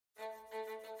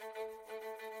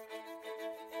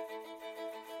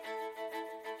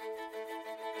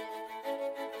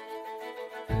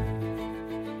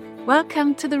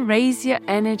Welcome to the Raise Your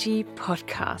Energy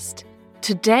podcast.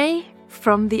 Today,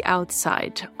 from the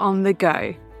outside, on the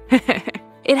go.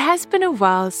 It has been a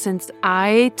while since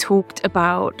I talked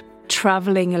about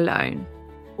traveling alone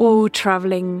or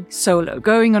traveling solo,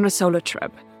 going on a solo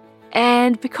trip.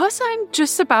 And because I'm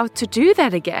just about to do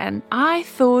that again, I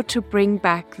thought to bring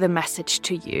back the message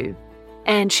to you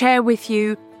and share with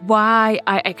you why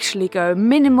I actually go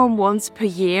minimum once per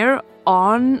year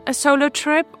on a solo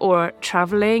trip or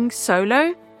traveling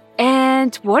solo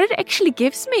and what it actually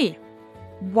gives me.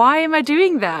 Why am I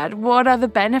doing that? What are the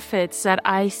benefits that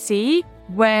I see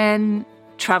when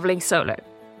traveling solo?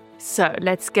 So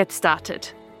let's get started.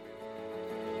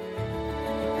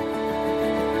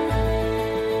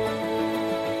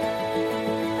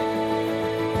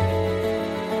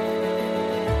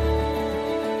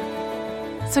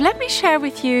 So let me share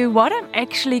with you what I'm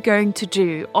actually going to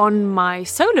do on my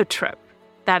solo trip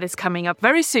that is coming up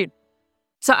very soon.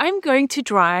 So I'm going to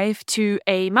drive to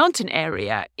a mountain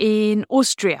area in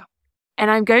Austria, and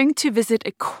I'm going to visit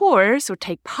a course or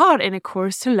take part in a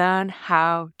course to learn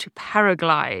how to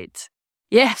paraglide.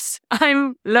 Yes,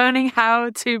 I'm learning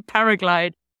how to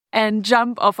paraglide and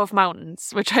jump off of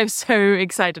mountains, which I'm so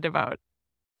excited about.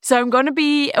 So I'm going to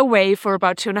be away for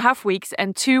about 2.5 weeks,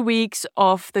 and 2 weeks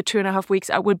of the 2.5 weeks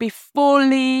I will be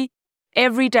fully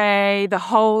every day, the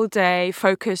whole day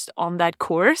focused on that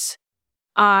course.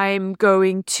 I'm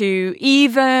going to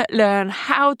either learn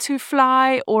how to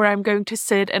fly or I'm going to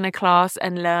sit in a class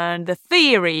and learn the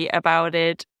theory about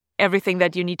it, everything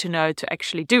that you need to know to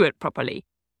actually do it properly.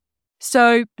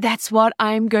 So that's what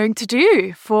I'm going to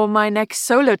do for my next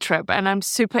solo trip, and I'm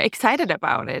super excited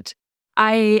about it.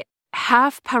 I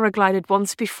have paraglided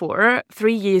once before,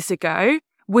 3 years ago,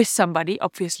 with somebody,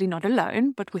 obviously not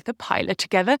alone, but with a pilot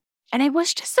together. And it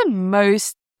was just the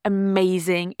most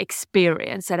amazing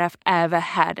experience that I've ever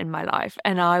had in my life.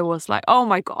 And I was like, oh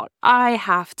my God, I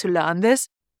have to learn this.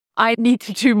 I need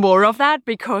to do more of that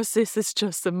because this is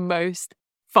just the most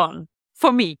fun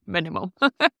for me, minimum.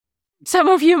 Some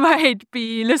of you might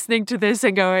be listening to this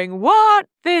and going, what?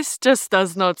 This just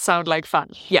does not sound like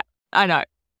fun. Yeah, I know.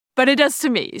 But it does to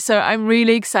me. So I'm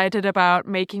really excited about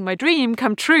making my dream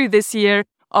come true this year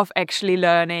of actually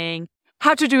learning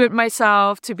how to do it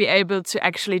myself, to be able to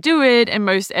actually do it in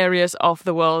most areas of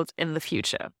the world in the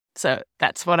future. So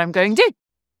that's what I'm going to do.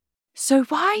 So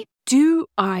why do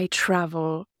I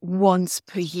travel once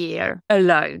per year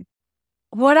alone?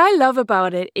 What I love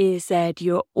about it is that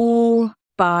you're all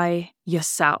by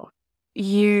yourself.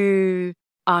 You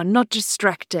are not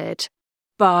distracted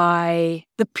by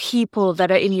the people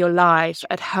that are in your life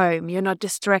at home. You're not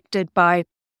distracted by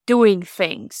doing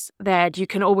things that you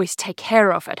can always take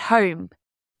care of at home.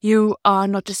 You are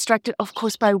not distracted, of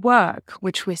course, by work,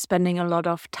 which we're spending a lot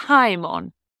of time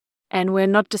on. And we're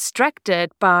not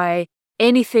distracted by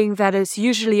anything that is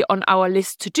usually on our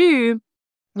list to do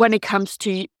when it comes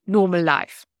to normal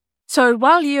life. So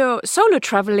while you're solo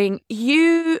traveling,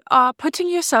 you are putting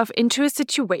yourself into a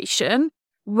situation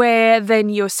where then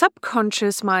your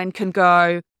subconscious mind can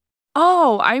go,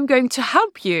 oh, I'm going to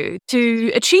help you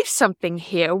to achieve something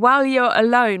here while you're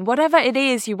alone. Whatever it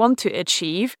is you want to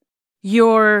achieve,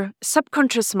 your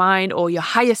subconscious mind or your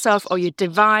higher self or your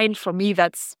divine, for me,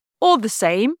 that's all the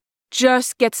same,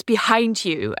 just gets behind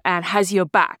you and has your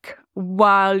back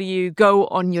while you go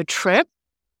on your trip.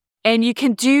 And you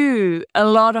can do a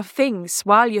lot of things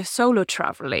while you're solo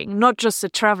traveling, not just the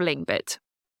traveling bit.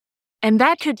 And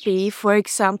that could be, for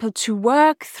example, to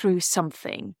work through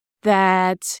something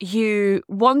that you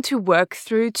want to work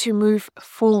through to move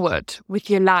forward with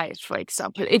your life, for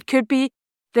example. It could be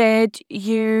that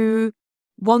you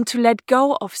want to let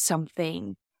go of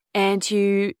something and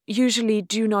you usually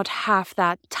do not have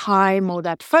that time or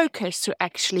that focus to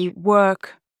actually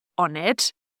work on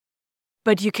it,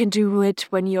 but you can do it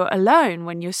when you're alone,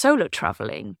 when you're solo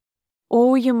traveling.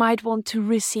 Or you might want to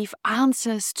receive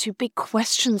answers to big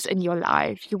questions in your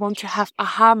life. You want to have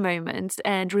aha moments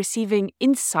and receiving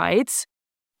insights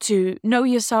to know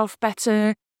yourself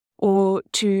better or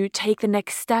to take the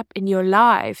next step in your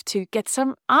life, to get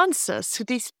some answers to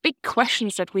these big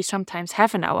questions that we sometimes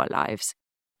have in our lives.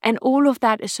 And all of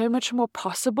that is so much more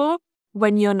possible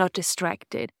when you're not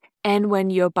distracted and when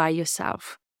you're by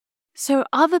yourself. So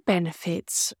other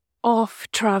benefits of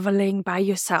traveling by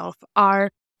yourself are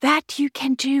that you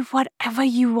can do whatever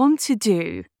you want to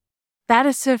do. That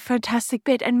is a fantastic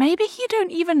bit. And maybe you don't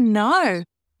even know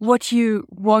what you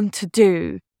want to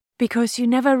do because you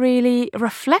never really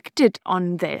reflected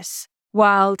on this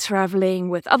while traveling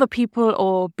with other people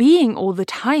or being all the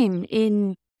time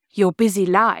in your busy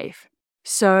life.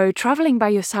 So traveling by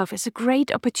yourself is a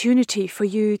great opportunity for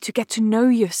you to get to know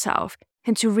yourself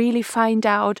and to really find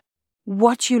out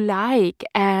what you like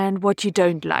and what you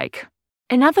don't like.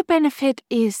 Another benefit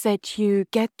is that you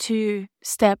get to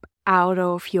step out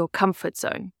of your comfort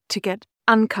zone, to get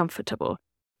uncomfortable,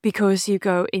 because you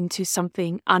go into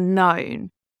something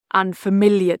unknown,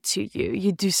 unfamiliar to you.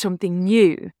 You do something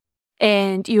new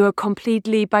and you are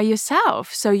completely by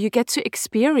yourself. So you get to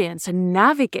experience and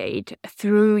navigate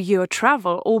through your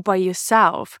travel all by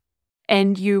yourself.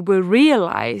 And you will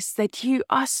realize that you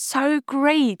are so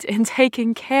great in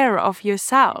taking care of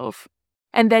yourself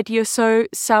and that you're so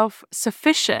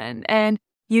self-sufficient, and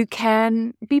you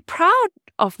can be proud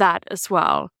of that as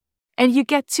well. And you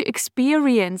get to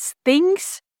experience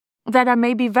things that are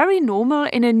maybe very normal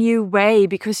in a new way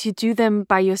because you do them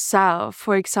by yourself.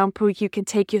 For example, you can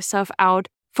take yourself out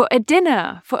for a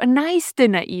dinner, for a nice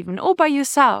dinner even, all by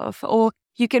yourself. Or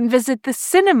you can visit the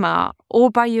cinema all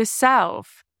by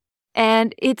yourself.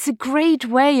 And it's a great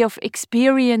way of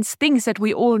experience things that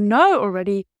we all know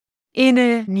already in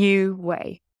a new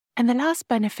way. And the last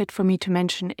benefit for me to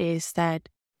mention is that,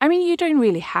 you don't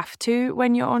really have to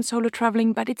when you're on solo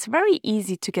traveling, but it's very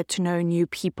easy to get to know new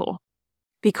people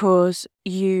because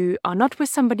you are not with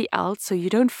somebody else, so you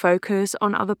don't focus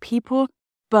on other people,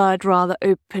 but rather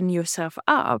open yourself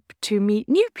up to meet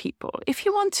new people if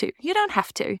you want to. You don't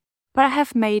have to. But I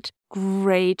have made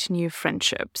great new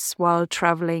friendships while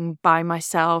traveling by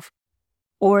myself,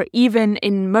 or even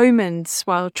in moments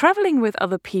while traveling with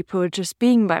other people, just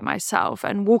being by myself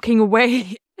and walking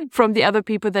away from the other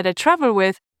people that I travel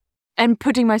with and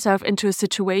putting myself into a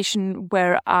situation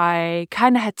where I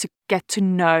kind of had to get to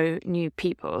know new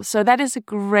people. So that is a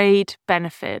great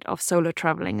benefit of solo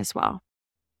traveling as well.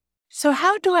 So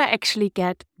how do I actually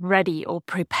get ready or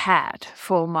prepared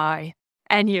for my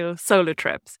annual solo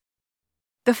trips?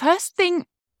 The first thing,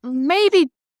 maybe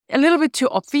a little bit too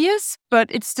obvious,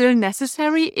 but it's still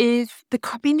necessary, is the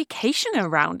communication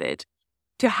around it.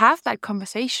 To have that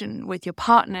conversation with your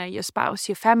partner, your spouse,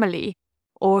 your family,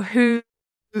 or who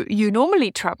you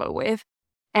normally travel with,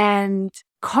 and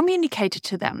communicate it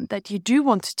to them that you do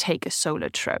want to take a solo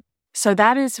trip. So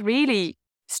that is really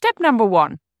step number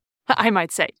one, I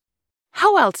might say.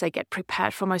 How else I get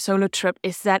prepared for my solo trip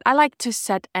is that I like to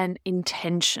set an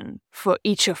intention for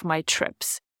each of my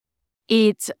trips.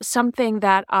 It's something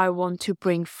that I want to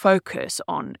bring focus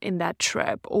on in that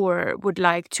trip, or would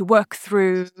like to work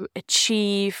through,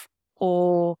 achieve,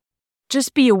 or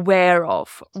just be aware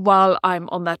of while I'm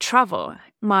on that travel.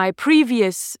 My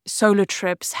previous solo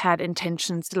trips had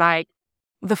intentions like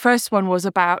the first one was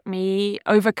about me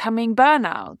overcoming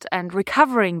burnout and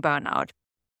recovering burnout.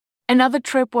 Another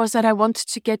trip was that I wanted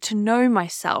to get to know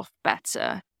myself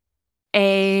better.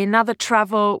 Another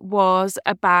travel was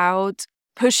about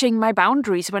pushing my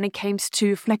boundaries when it came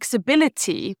to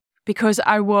flexibility because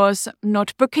I was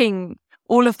not booking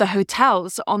all of the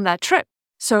hotels on that trip.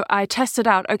 So I tested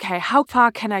out, okay, how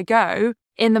far can I go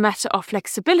in the matter of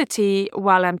flexibility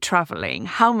while I'm traveling?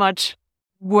 How much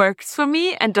works for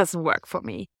me and doesn't work for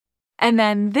me? And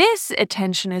then this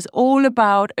attention is all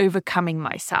about overcoming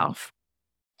myself.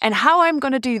 And how I'm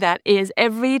going to do that is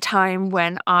every time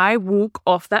when I walk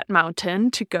off that mountain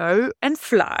to go and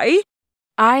fly,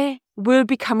 I will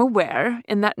become aware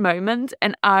in that moment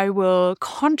and I will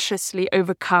consciously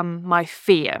overcome my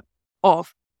fear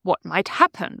of what might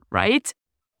happen, right?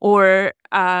 Or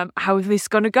how is this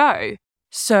going to go?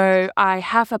 So I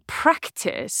have a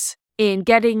practice in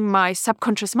getting my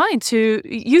subconscious mind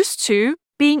used to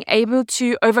being able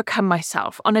to overcome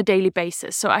myself on a daily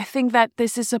basis. So I think that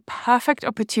this is a perfect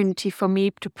opportunity for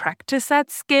me to practice that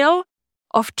skill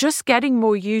of just getting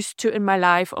more used to in my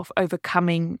life of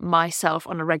overcoming myself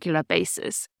on a regular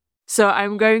basis. So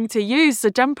I'm going to use the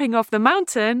jumping off the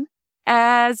mountain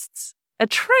as a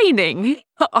training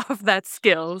of that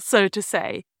skill, so to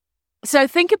say. So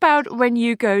think about when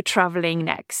you go traveling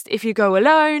next. If you go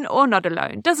alone or not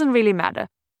alone, doesn't really matter.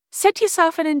 Set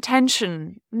yourself an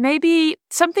intention, maybe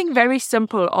something very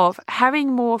simple of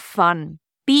having more fun,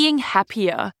 being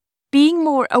happier, being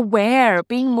more aware,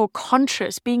 being more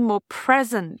conscious, being more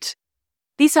present.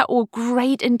 These are all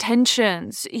great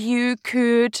intentions. You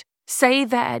could say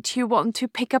that you want to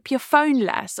pick up your phone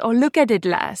less or look at it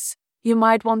less. You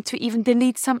might want to even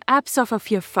delete some apps off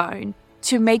of your phone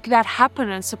to make that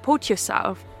happen and support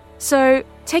yourself. So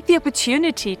take the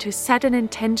opportunity to set an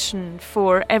intention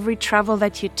for every travel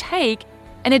that you take.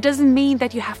 And it doesn't mean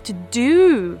that you have to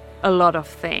do a lot of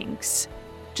things.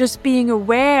 Just being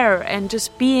aware and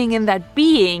just being in that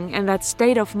being and that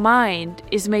state of mind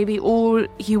is maybe all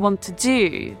you want to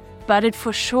do. But it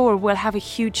for sure will have a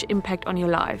huge impact on your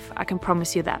life. I can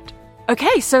promise you that.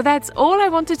 Okay, so that's all I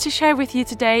wanted to share with you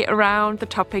today around the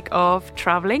topic of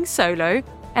traveling solo.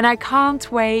 And I can't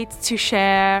wait to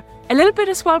share a little bit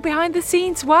as well behind the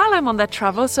scenes while I'm on that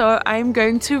travel. So I'm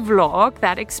going to vlog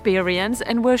that experience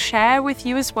and will share with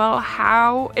you as well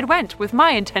how it went with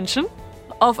my intention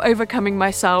of overcoming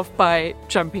myself by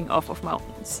jumping off of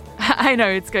mountains. I know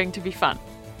it's going to be fun.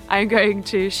 I'm going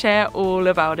to share all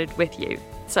about it with you.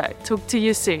 So talk to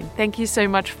you soon. Thank you so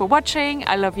much for watching.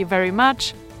 I love you very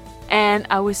much. And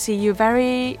I will see you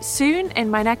very soon in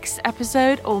my next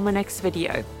episode or my next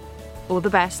video. All the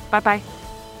best. Bye bye.